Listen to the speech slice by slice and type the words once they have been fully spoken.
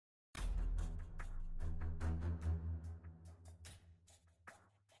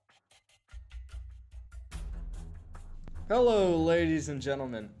Hello, ladies and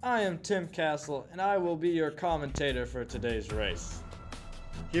gentlemen. I am Tim Castle, and I will be your commentator for today's race.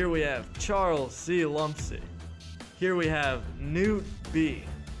 Here we have Charles C. Lumpsey. Here we have Newt B.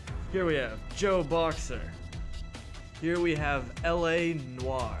 Here we have Joe Boxer. Here we have L.A.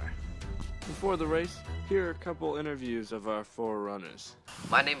 Noir. Before the race, here are a couple interviews of our four runners.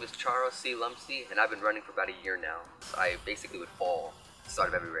 My name is Charles C. Lumpsey, and I've been running for about a year now. So I basically would fall at the start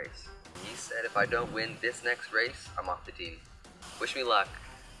of every race. He said if I don't win this next race, I'm off the team. Wish me luck.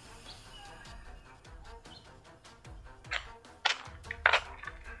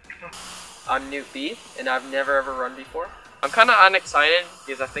 I'm Newt B, and I've never ever run before. I'm kind of unexcited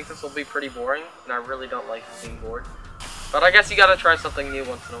because I think this will be pretty boring, and I really don't like being bored. But I guess you gotta try something new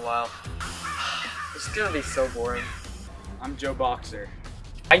once in a while. It's gonna be so boring. I'm Joe Boxer.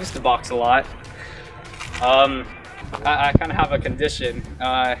 I used to box a lot. I kind of have a condition.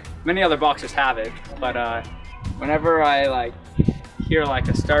 Many other boxers have it, but whenever I hear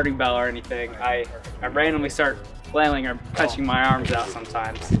a starting bell or anything, I randomly start flailing or touching my arms out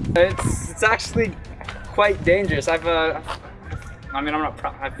sometimes. It's actually quite dangerous. I've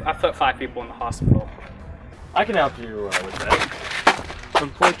put 5 people in the hospital. I can help you with that.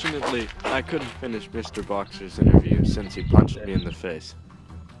 Unfortunately, I couldn't finish Mr. Boxer's interview since he punched me in the face.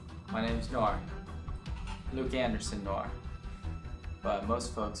 My name's Noir. Luke Anderson Noir. But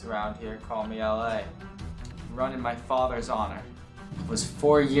most folks around here call me LA. I'm running my father's honor. It was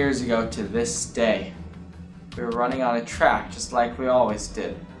 4 years ago to this day. We were running on a track just like we always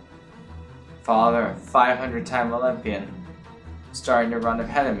did. Father, a 500-time Olympian, was starting to run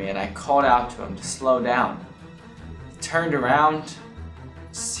ahead of me, and I called out to him to slow down. He turned around,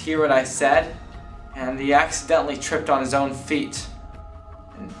 to hear what I said, and he accidentally tripped on his own feet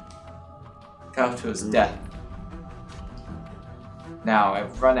and fell to his death. Now I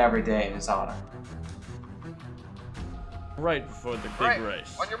run every day in his honor. Right before the big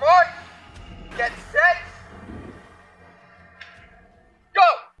race. On your mark, get set, go!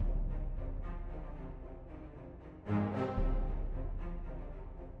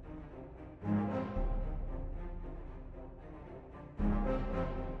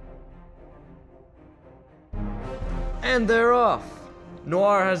 And they're off.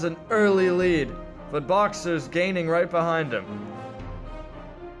 Noir has an early lead, but Boxer's gaining right behind him.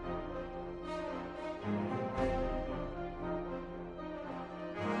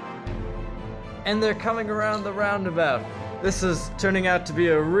 And they're coming around the roundabout. This is turning out to be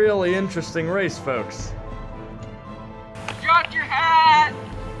a really interesting race, folks. Drop your hat!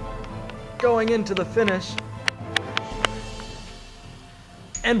 Going into the finish.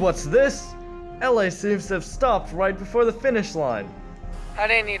 And what's this? LA seems to have stopped right before the finish line. I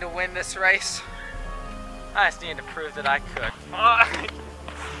didn't need to win this race. I just needed to prove that I could.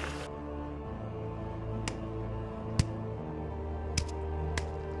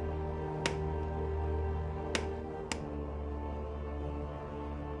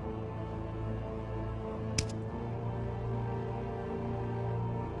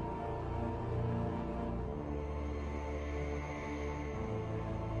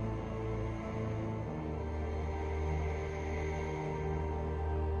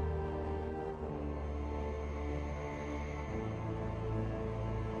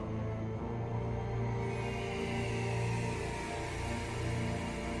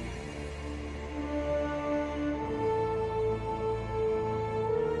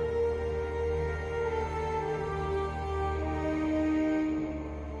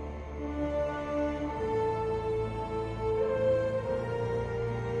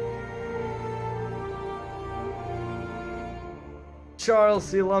 Charles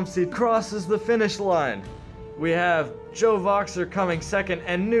C. Lumpsey crosses the finish line. We have Joe Boxer coming second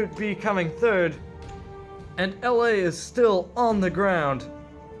and Newt B coming third. And LA is still on the ground.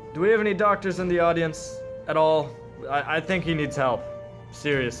 Do we have any doctors in the audience at all? I think he needs help.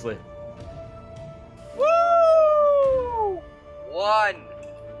 Seriously. Woo! 1.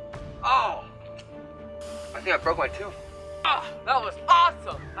 Oh! I think I broke my tooth. Ah, that was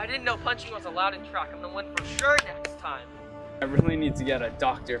awesome! I didn't know punching was allowed in track. I'm gonna win for sure next time. I really need to get a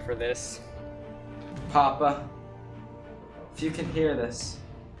doctor for this. Papa, if you can hear this,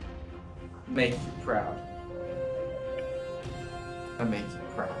 make you proud. I make you